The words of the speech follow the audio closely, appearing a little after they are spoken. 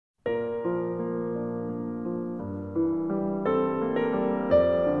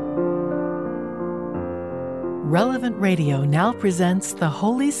Relevant Radio now presents the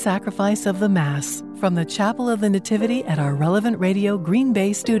Holy Sacrifice of the Mass from the Chapel of the Nativity at our Relevant Radio Green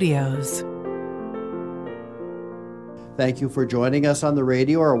Bay studios. Thank you for joining us on the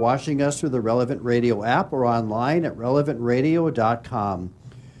radio or watching us through the Relevant Radio app or online at relevantradio.com.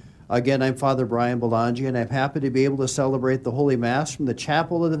 Again, I'm Father Brian Belangi, and I'm happy to be able to celebrate the Holy Mass from the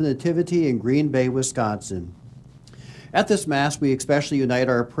Chapel of the Nativity in Green Bay, Wisconsin. At this Mass, we especially unite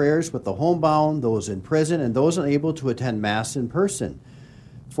our prayers with the homebound, those in prison, and those unable to attend Mass in person.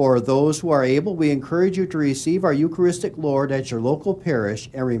 For those who are able, we encourage you to receive our Eucharistic Lord at your local parish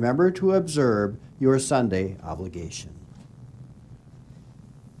and remember to observe your Sunday obligation.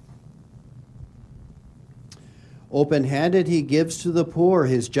 Open-handed he gives to the poor,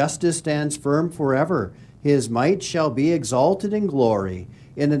 his justice stands firm forever. His might shall be exalted in glory.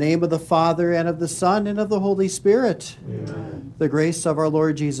 In the name of the Father, and of the Son, and of the Holy Spirit. Amen. The grace of our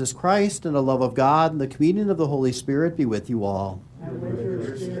Lord Jesus Christ, and the love of God, and the communion of the Holy Spirit be with you all. And with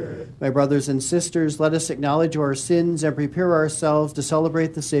your spirit. My brothers and sisters, let us acknowledge our sins and prepare ourselves to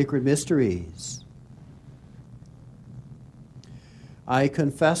celebrate the sacred mysteries. I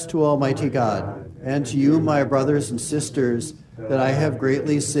confess to Almighty God, and to you, my brothers and sisters, that I have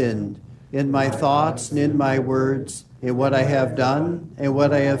greatly sinned, in my thoughts and in my words, in what I have done and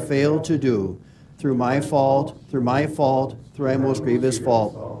what I have failed to do, through my fault, through my most grievous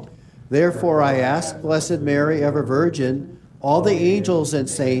fault. Therefore I ask, Blessed Mary, ever Virgin, all the angels and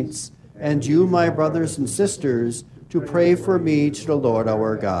saints, and you, my brothers and sisters, to pray for me to the Lord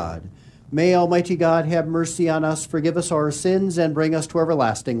our God. May Almighty God have mercy on us, forgive us our sins, and bring us to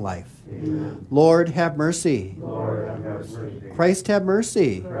everlasting life. Amen. Lord, have mercy. Lord, have mercy. Christ, have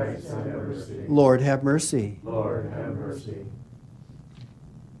mercy. Christ, have mercy. Lord, have mercy. Lord, have mercy.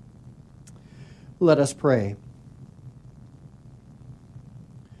 Let us pray.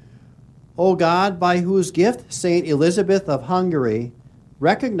 O God, by whose gift Saint Elizabeth of Hungary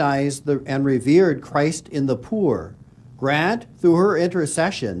recognized and revered Christ in the poor, grant through her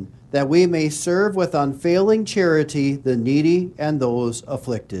intercession that we may serve with unfailing charity the needy and those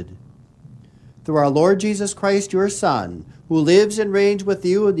afflicted. Through our Lord Jesus Christ, your Son, who lives and reigns with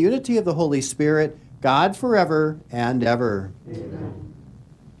you in the unity of the Holy Spirit, God forever and ever. Amen.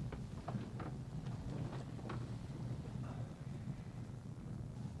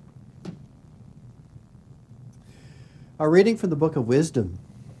 A reading from the Book of Wisdom.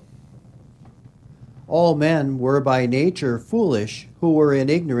 All men were by nature foolish who were in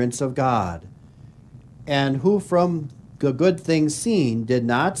ignorance of God, and who from the good things seen did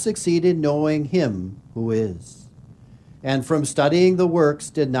not succeed in knowing him who is, and from studying the works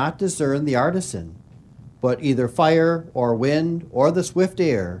did not discern the artisan, but either fire or wind or the swift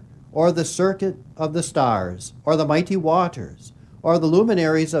air or the circuit of the stars or the mighty waters or the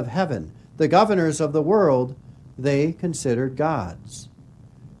luminaries of heaven, the governors of the world, they considered gods.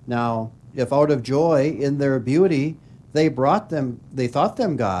 Now, if out of joy in their beauty they thought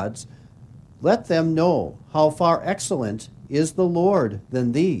them gods, let them know how far excellent is the Lord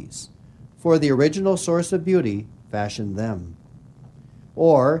than these, for the original source of beauty fashioned them.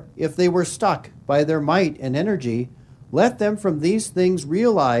 Or, if they were struck by their might and energy, let them from these things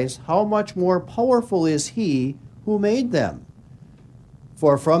realize how much more powerful is he who made them.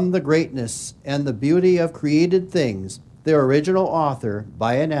 For from the greatness and the beauty of created things, their original author,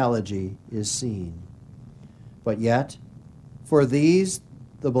 by analogy, is seen. But yet, for these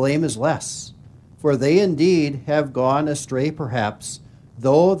the blame is less, for they indeed have gone astray perhaps,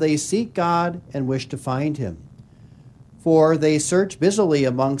 though they seek God and wish to find him. For they search busily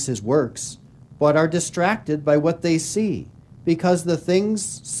amongst his works, but are distracted by what they see, because the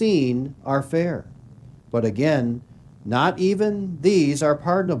things seen are fair. But again, not even these are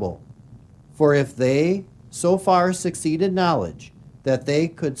pardonable. For if they so far succeed in knowledge that they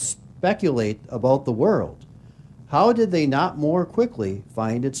could speculate about the world, how did they not more quickly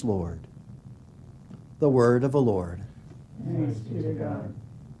find its Lord? The word of the Lord. Thanks be to God.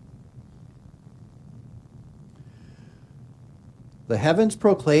 The heavens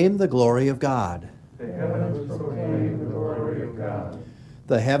proclaim the glory of God. The heavens proclaim the glory of God.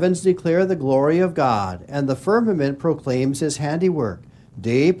 The heavens declare the glory of God, and the firmament proclaims his handiwork.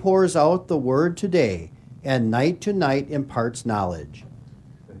 Day pours out the word to day, and night to night imparts knowledge.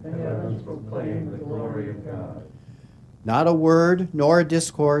 The heavens proclaim the glory of God. Not a word nor a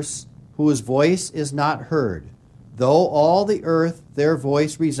discourse, whose voice is not heard, though all the earth their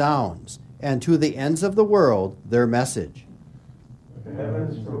voice resounds, and to the ends of the world their message. The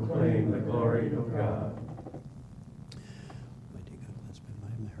heavens proclaim the glory of God. Mighty God, bless my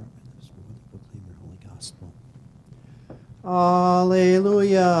mind, my heart, my lips, my mouth, proclaim your holy gospel.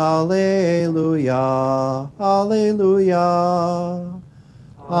 Alleluia, alleluia, alleluia.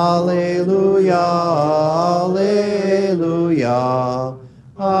 Alleluia, alleluia,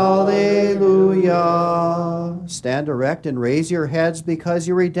 alleluia. Stand erect and raise your heads because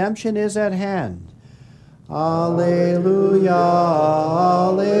your redemption is at hand. Alleluia,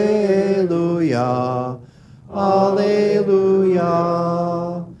 alleluia, alleluia.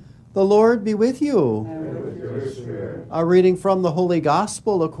 The Lord be with you. And with your spirit. A reading from the Holy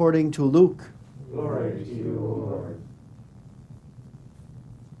Gospel according to Luke. Glory to you, O Lord.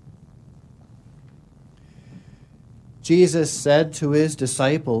 Jesus said to his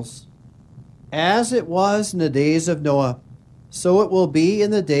disciples, "As it was in the days of Noah, so it will be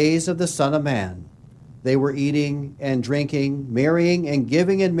in the days of the Son of Man. They were eating and drinking, marrying and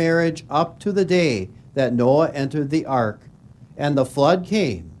giving in marriage up to the day that Noah entered the ark, and the flood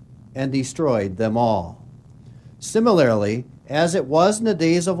came and destroyed them all. Similarly, as it was in the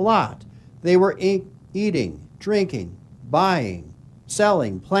days of Lot, they were eating, drinking, buying,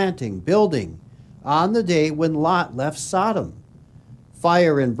 selling, planting, building, on the day when Lot left Sodom.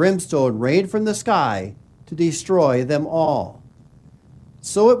 Fire and brimstone rained from the sky to destroy them all.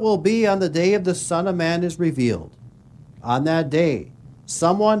 So it will be on the day of the Son of Man is revealed. On that day,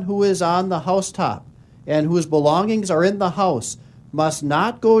 someone who is on the housetop and whose belongings are in the house must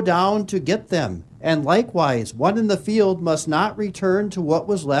not go down to get them, and likewise one in the field must not return to what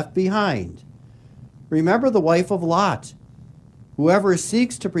was left behind. Remember the wife of Lot. Whoever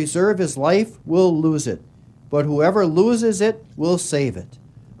seeks to preserve his life will lose it, but whoever loses it will save it.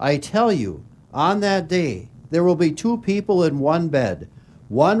 I tell you, on that day there will be two people in one bed.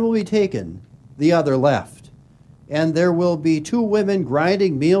 One will be taken, the other left. And there will be two women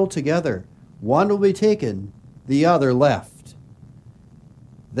grinding meal together. One will be taken, the other left."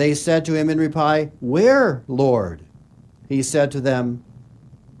 They said to him in reply, "Where, Lord?" He said to them,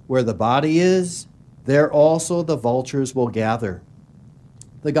 "Where the body is, there also the vultures will gather."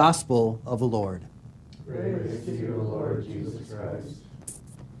 The Gospel of the Lord. Praise to you, Lord Jesus Christ.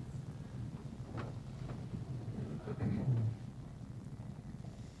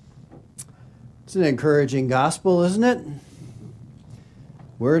 It's an encouraging gospel, isn't it?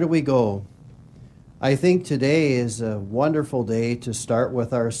 Where do we go? I think today is a wonderful day to start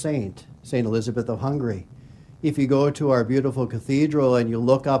with our saint, St. Elizabeth of Hungary. If you go to our beautiful cathedral and you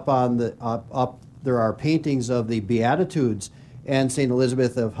look up on there are paintings of the Beatitudes, and St.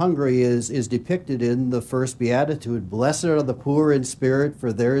 Elizabeth of Hungary is depicted in the first Beatitude. Blessed are the poor in spirit,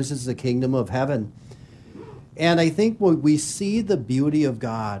 for theirs is the kingdom of heaven. And I think when we see the beauty of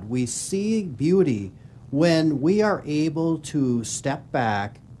God, we see beauty when we are able to step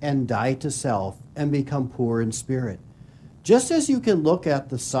back and die to self and become poor in spirit. Just as you can look at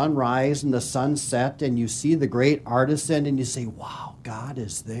the sunrise and the sunset and you see the great artisan and you say, wow, God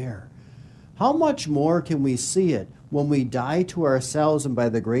is there. How much more can we see it when we die to ourselves and by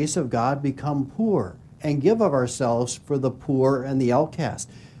the grace of God become poor and give of ourselves for the poor and the outcast?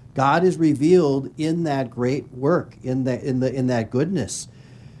 God is revealed in that great work, in that goodness.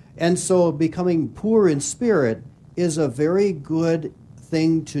 And so becoming poor in spirit is a very good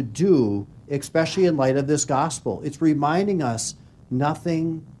thing to do, especially in light of this gospel. It's reminding us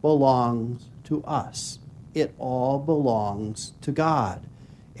nothing belongs to us. It all belongs to God.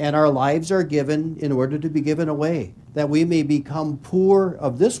 And our lives are given in order to be given away, that we may become poor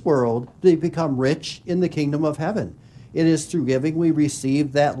of this world to become rich in the kingdom of heaven. It is through giving we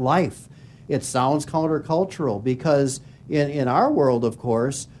receive that life. It sounds countercultural because in our world, of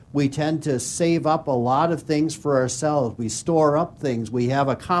course, we tend to save up a lot of things for ourselves. We store up things. We have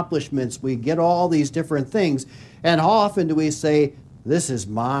accomplishments. We get all these different things. And how often do we say, this is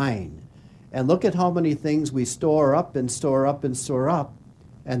mine? And look at how many things we store up and store up and store up.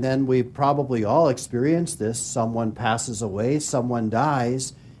 And then we probably all experience this. Someone passes away, someone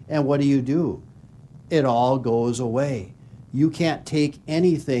dies, and what do? It all goes away. You can't take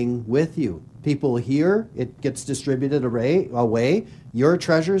anything with you. People here, it gets distributed away. Your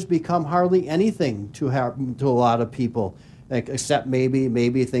treasures become hardly anything to a lot of people, except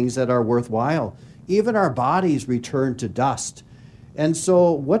maybe things that are worthwhile. Even our bodies return to dust. And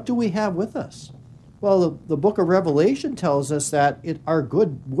so what do we have with us? Well, the book of Revelation tells us that our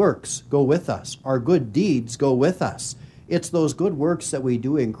good works go with us. Our good deeds go with us. It's those good works that we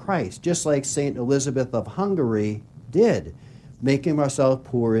do in Christ, just like St. Elizabeth of Hungary did, making ourselves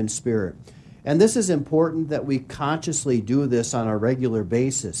poor in spirit. And this is important that we consciously do this on a regular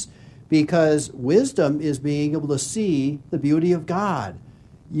basis, because wisdom is being able to see the beauty of God.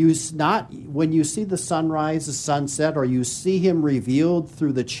 When you see the sunrise, the sunset, or you see him revealed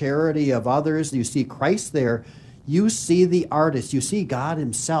through the charity of others, you see Christ there, You see the artist. You see God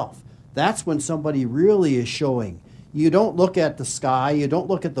himself. That's when somebody really is showing. You don't look at the sky. You don't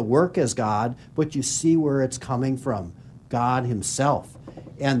look at the work as God, but you see where it's coming from, God himself.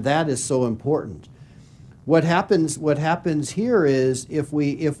 And that is so important. What happens here is if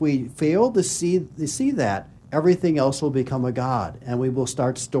we fail to see that, everything else will become a god, and we will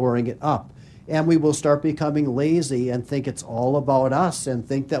start storing it up. And we will start becoming lazy and think it's all about us and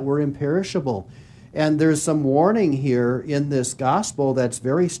think that we're imperishable. And there's some warning here in this gospel that's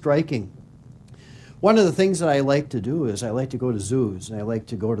very striking. One of the things that I like to do is I like to go to zoos, and I like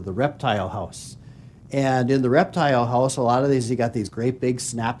to go to the reptile house. And in the reptile house, a lot of these, you got these great big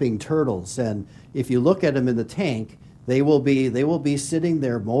snapping turtles. And if you look at them in the tank, they will be sitting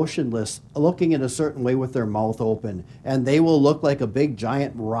there motionless, looking in a certain way with their mouth open. And they will look like a big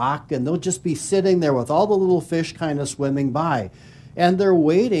giant rock, and they'll just be sitting there with all the little fish kind of swimming by. And they're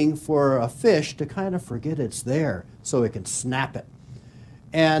waiting for a fish to kind of forget it's there so it can snap it.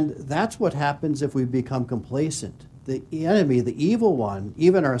 And that's what happens if we become complacent. The enemy, the evil one,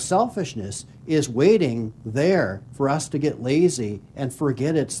 even our selfishness, is waiting there for us to get lazy and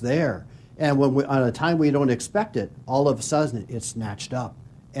forget it's there. And when on a time we don't expect it, all of a sudden it's snatched up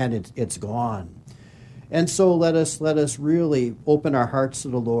and it's gone. And so let us really open our hearts to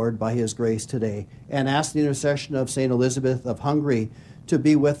the Lord by his grace today and ask the intercession of St. Elizabeth of Hungary to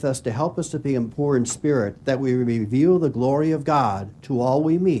be with us, to help us to be poor in spirit, that we reveal the glory of God to all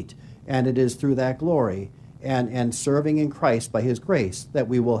we meet. And it is through that glory and serving in Christ by his grace that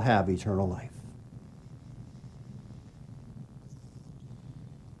we will have eternal life.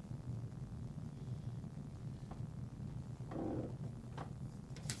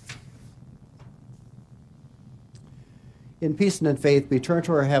 In peace and in faith, we turn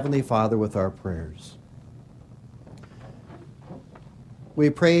to our Heavenly Father with our prayers.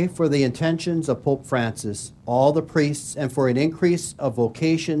 We pray for the intentions of Pope Francis, all the priests, and for an increase of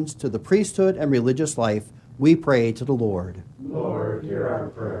vocations to the priesthood and religious life. We pray to the Lord. Lord, hear our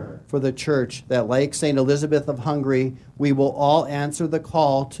prayer. For the Church, that like St. Elizabeth of Hungary, we will all answer the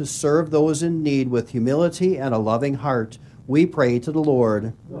call to serve those in need with humility and a loving heart. We pray to the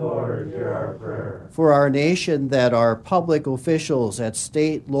Lord. Lord, hear our prayer. For our nation, that our public officials at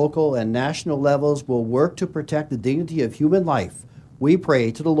state, local, and national levels will work to protect the dignity of human life. We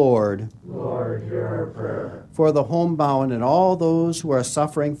pray to the Lord. Lord, hear our prayer. For the homebound and all those who are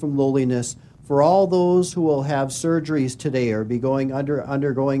suffering from loneliness, for all those who will have surgeries today or be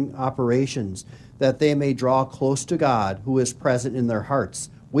undergoing operations, that they may draw close to God, who is present in their hearts.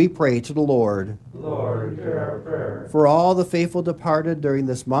 We pray to the Lord. Lord, hear our prayer. For all the faithful departed during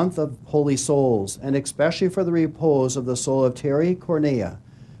this month of Holy Souls, and especially for the repose of the soul of Terry Cornea,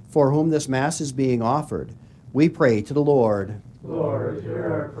 for whom this Mass is being offered, we pray to the Lord. Lord,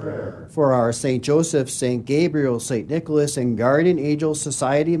 hear our prayer. For our St. Joseph, St. Gabriel, St. Nicholas, and Guardian Angel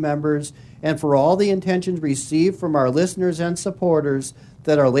Society members, and for all the intentions received from our listeners and supporters,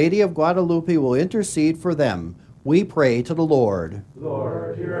 that Our Lady of Guadalupe will intercede for them, we pray to the Lord.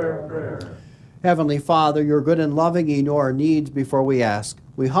 Lord, hear our prayer. Heavenly Father, you're good and loving, you know our needs before we ask.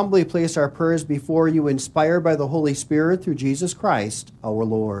 We humbly place our prayers before you, inspired by the Holy Spirit through Jesus Christ, our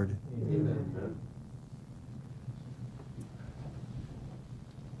Lord. Amen.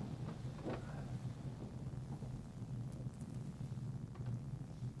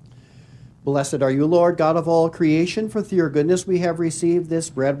 Blessed are you, Lord, God of all creation, for through your goodness we have received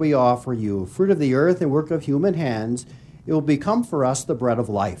this bread we offer you, fruit of the earth and work of human hands. It will become for us the bread of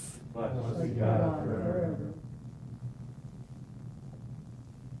life. Blessed be God forever.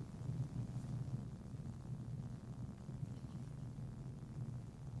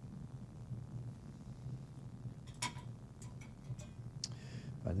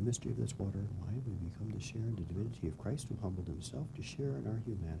 By the mystery of this water and wine, we become to share in the divinity of Christ, who humbled himself to share in our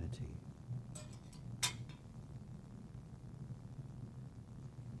humanity.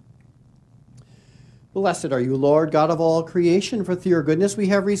 Blessed are you, Lord, God of all creation, for through your goodness we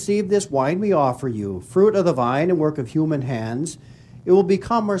have received this wine we offer you, fruit of the vine and work of human hands. It will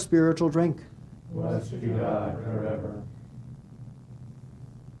become our spiritual drink. Blessed be God forever.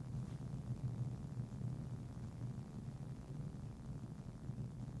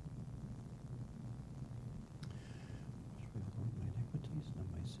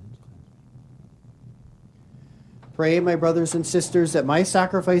 Pray, my brothers and sisters, that my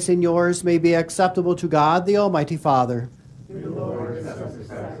sacrifice and yours may be acceptable to God, the Almighty Father. May the Lord accept the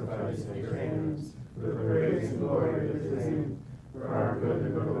sacrifice at your hands, for the praise and glory of his name, for our good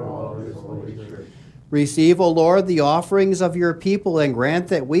and good of all his holy church. Receive, O Lord, the offerings of your people, and grant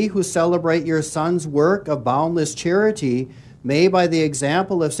that we who celebrate your Son's work of boundless charity may by the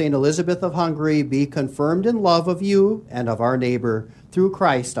example of St. Elizabeth of Hungary be confirmed in love of you and of our neighbor, through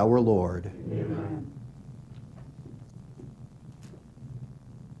Christ our Lord. Amen.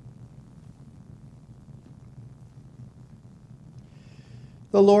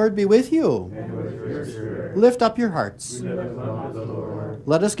 The Lord be with you. And with your spirit. Lift up your hearts. We lift up to the Lord.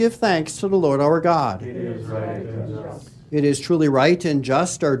 Let us give thanks to the Lord our God. It is right and just. It is truly right and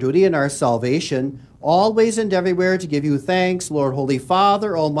just, our duty and our salvation, always and everywhere to give you thanks, Lord, Holy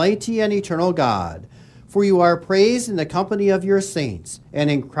Father, Almighty and eternal God. For you are praised in the company of your saints, and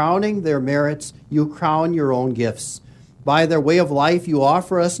in crowning their merits, you crown your own gifts. By their way of life, you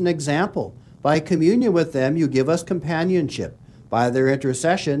offer us an example. By communion with them, you give us companionship. By their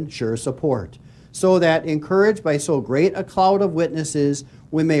intercession, sure support. So that, encouraged by so great a cloud of witnesses,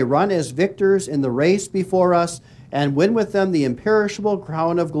 we may run as victors in the race before us, and win with them the imperishable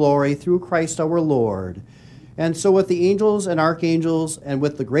crown of glory through Christ our Lord. And so with the angels and archangels, and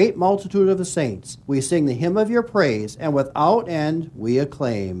with the great multitude of the saints, we sing the hymn of your praise, and without end we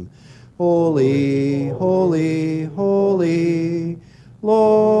acclaim. Holy, holy, holy,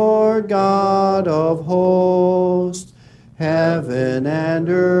 Lord God of hosts, heaven and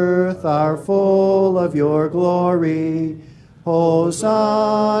earth are full of your glory.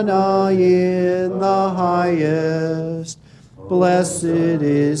 Hosanna in the highest. Blessed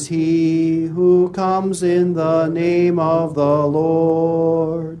is he who comes in the name of the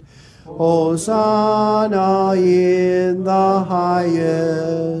Lord. Hosanna in the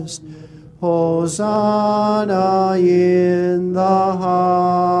highest. Hosanna in the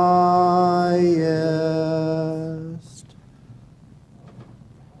highest.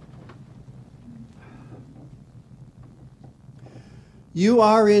 You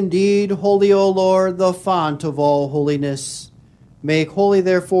are indeed holy, O Lord, the font of all holiness. Make holy,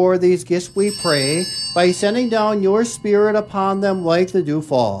 therefore, these gifts, we pray, by sending down your Spirit upon them like the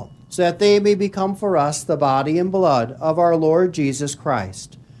dewfall, so that they may become for us the body and blood of our Lord Jesus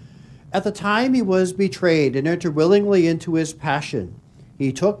Christ. At the time he was betrayed and entered willingly into his passion,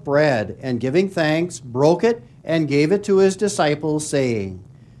 he took bread, and giving thanks, broke it, and gave it to his disciples, saying,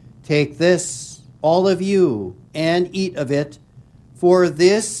 Take this, all of you, and eat of it, for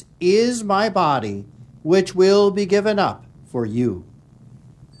this is my body, which will be given up for you.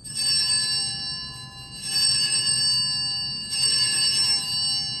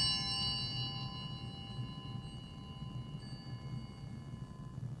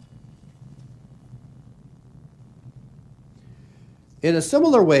 In a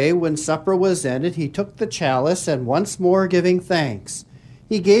similar way, when supper was ended, he took the chalice, and once more giving thanks,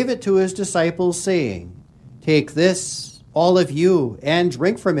 he gave it to his disciples, saying, Take this, all of you, and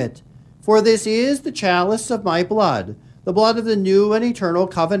drink from it, for this is the chalice of my blood, the blood of the new and eternal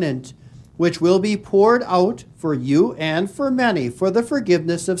covenant, which will be poured out for you and for many for the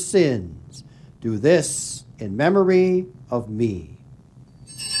forgiveness of sins. Do this in memory of me.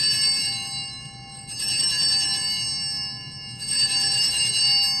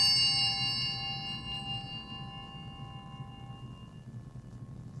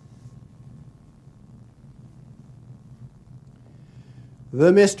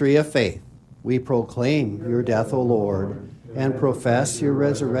 The mystery of faith. We proclaim your death, O Lord, and profess your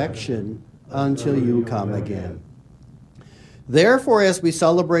resurrection until you come again. Therefore, as we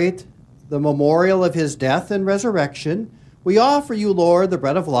celebrate the memorial of his death and resurrection, we offer you, Lord, the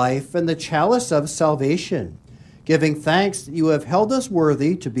bread of life and the chalice of salvation, giving thanks that you have held us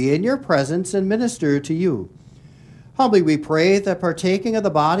worthy to be in your presence and minister to you. Humbly we pray that partaking of the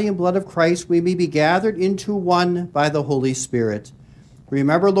body and blood of Christ, we may be gathered into one by the Holy Spirit.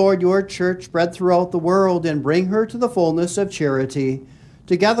 Remember, Lord, your church spread throughout the world, and bring her to the fullness of charity,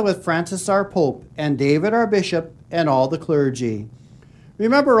 together with Francis our Pope, and David our Bishop, and all the clergy.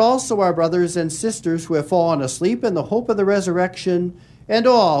 Remember also our brothers and sisters who have fallen asleep in the hope of the resurrection, and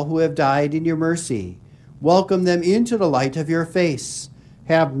all who have died in your mercy. Welcome them into the light of your face.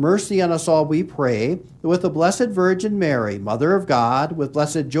 Have mercy on us all, we pray, that with the Blessed Virgin Mary, Mother of God, with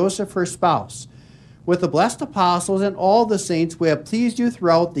blessed Joseph, her spouse, with the blessed apostles and all the saints who have pleased you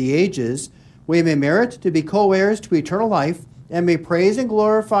throughout the ages, we may merit to be co-heirs to eternal life, and may praise and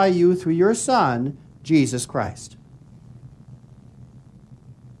glorify you through your Son, Jesus Christ.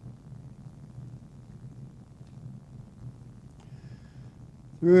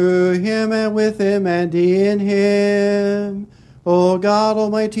 Through him and with him and in him, O God,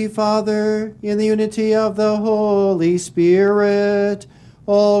 Almighty Father, in the unity of the Holy Spirit,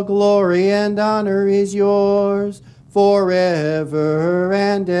 all glory and honor is yours forever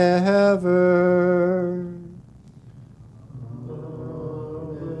and ever. Amen.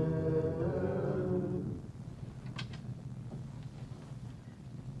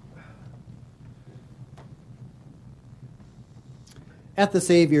 At the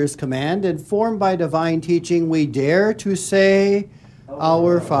Savior's command, informed by divine teaching, we dare to say,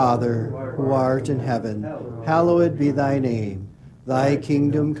 Our Father, who art in heaven, hallowed be thy name. Thy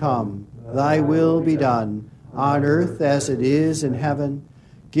kingdom come, thy will be done, on earth as it is in heaven.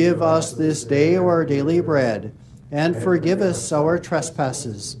 Give us this day our daily bread, and forgive us our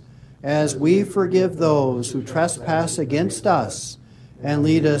trespasses, as we forgive those who trespass against us. And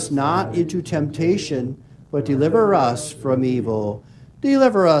lead us not into temptation, but deliver us from evil.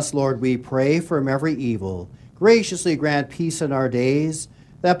 Deliver us, Lord, we pray, from every evil. Graciously grant peace in our days,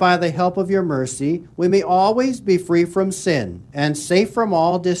 that by the help of your mercy we may always be free from sin and safe from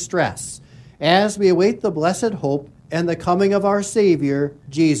all distress, as we await the blessed hope and the coming of our Savior,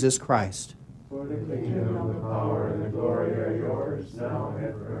 Jesus Christ. For the kingdom, the power, and the glory are yours, now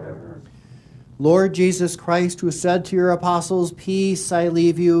and forever. Lord Jesus Christ, who said to your apostles, Peace I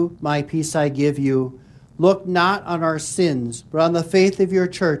leave you, my peace I give you, look not on our sins, but on the faith of your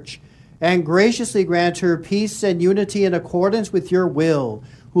church, and graciously grant her peace and unity in accordance with your will,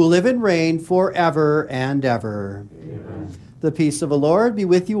 who live and reign forever and ever. Amen. The peace of the Lord be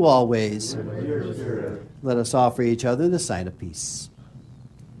with you always. With your spirit. Let us offer each other the sign of peace.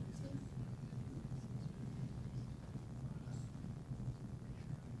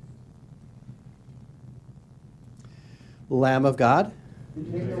 Lamb of God,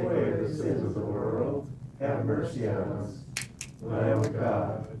 You take away the sins of the world, have mercy on us. Lamb of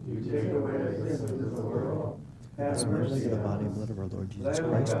God, you take away the sins of the world, have as mercy mercy of the on body us. and blood of our Lord Jesus Lamb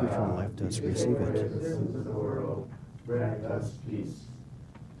of Christ, which God, from life does you take receive away it. the sins of the world, grant us peace.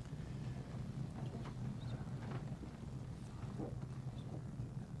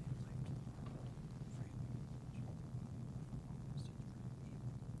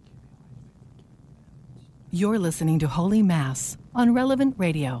 You're listening to Holy Mass on Relevant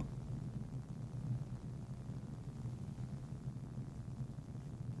Radio.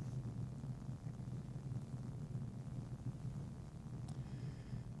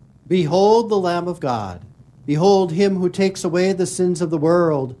 Behold the Lamb of God. Behold him who takes away the sins of the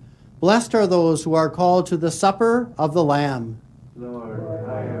world. Blessed are those who are called to the supper of the Lamb. Lord,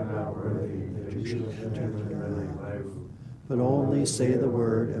 I am not worthy that you should enter under my roof, But only say the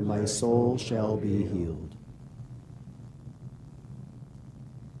word, and my soul shall be healed.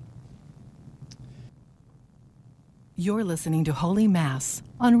 You're listening to Holy Mass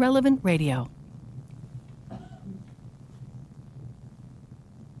on Relevant Radio.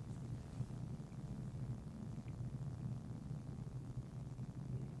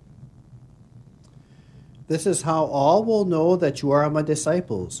 This is how all will know that you are my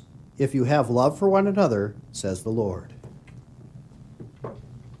disciples, if you have love for one another, says the Lord.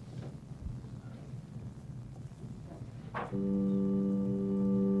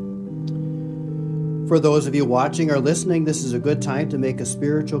 For those of you watching or listening, this is a good time to make a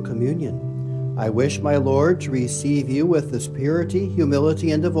spiritual communion. I wish my Lord to receive you with the purity,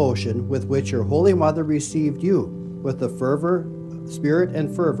 humility, and devotion with which your Holy Mother received you, with the fervor, spirit,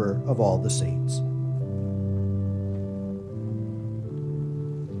 and fervor of all the saints.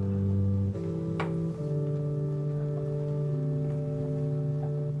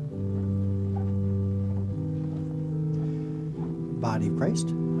 Body of Christ.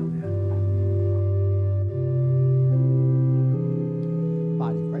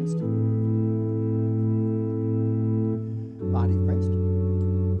 Body of Christ. Body of Christ.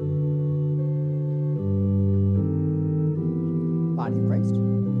 Body of Christ.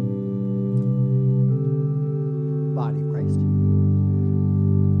 Body of Christ.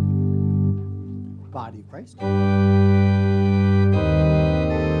 Body of Christ.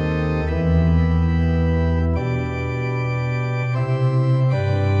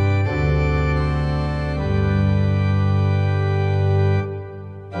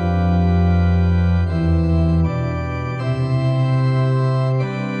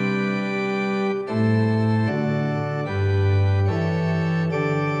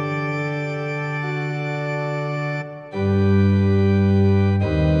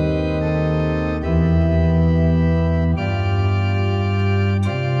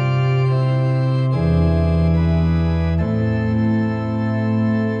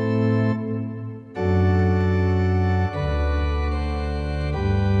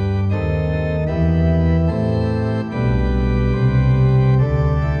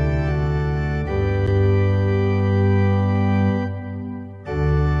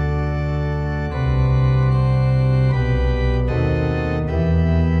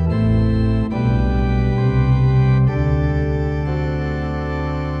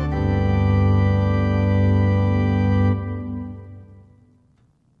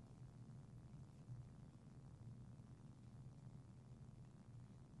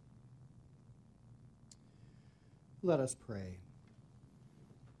 Let us pray.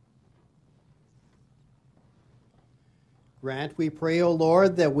 Grant, we pray, O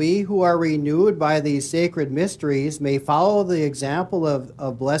Lord, that we who are renewed by these sacred mysteries may follow the example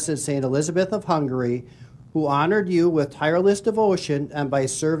of Blessed Saint Elizabeth of Hungary, who honored you with tireless devotion and by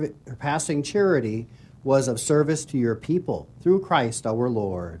surpassing charity was of service to your people, through Christ our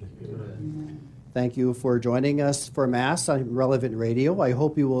Lord. Amen. Thank you for joining us for Mass on Relevant Radio. I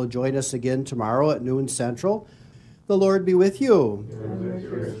hope you will join us again tomorrow at noon Central. The Lord be with you. And with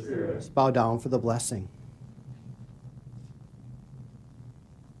your spirit. Let's bow down for the blessing.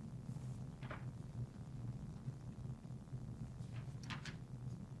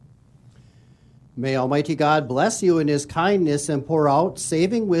 May Almighty God bless you in his kindness and pour out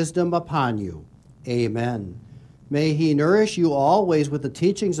saving wisdom upon you. Amen. May he nourish you always with the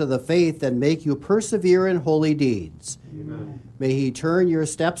teachings of the faith and make you persevere in holy deeds. Amen. May he turn your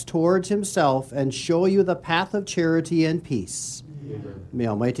steps towards himself and show you the path of charity and peace. Amen. May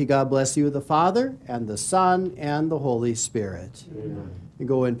Almighty God bless you, the Father, and the Son, and the Holy Spirit. Amen. And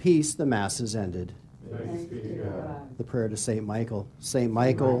go in peace. The Mass is ended. Thanks be to God. The prayer to St. Michael. St.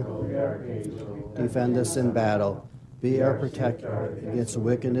 Michael, The archangel, defend us in battle. Be our protector against the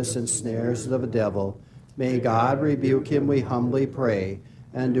wickedness and snares of the devil. May God rebuke him, we humbly pray.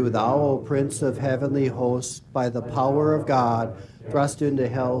 And do thou, O Prince of heavenly hosts, by the power of God, thrust into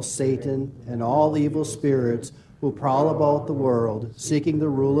hell Satan and all evil spirits who prowl about the world, seeking the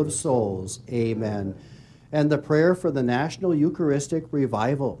rule of souls. Amen. And the prayer for the National Eucharistic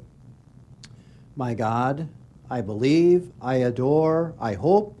Revival. My God, I believe, I adore, I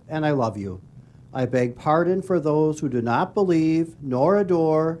hope, and I love you. I beg pardon for those who do not believe, nor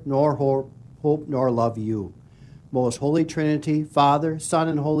adore, nor hope, nor love you. Most Holy Trinity, Father, Son,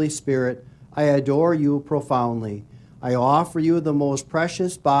 and Holy Spirit, I adore you profoundly. I offer you the most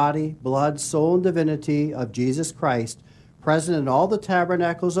precious body, blood, soul, and divinity of Jesus Christ, present in all the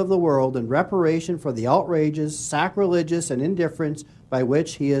tabernacles of the world in reparation for the outrages, sacrilegious, and indifference by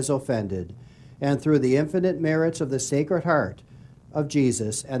which he is offended. And through the infinite merits of the Sacred Heart of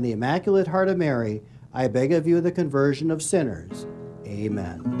Jesus and the Immaculate Heart of Mary, I beg of you the conversion of sinners.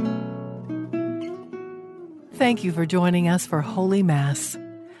 Amen. Thank you for joining us for Holy Mass.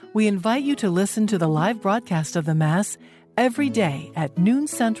 We invite you to listen to the live broadcast of the Mass every day at noon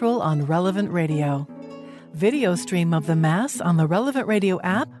Central on Relevant Radio. Video stream of the Mass on the Relevant Radio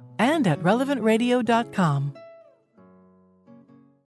app and at relevantradio.com.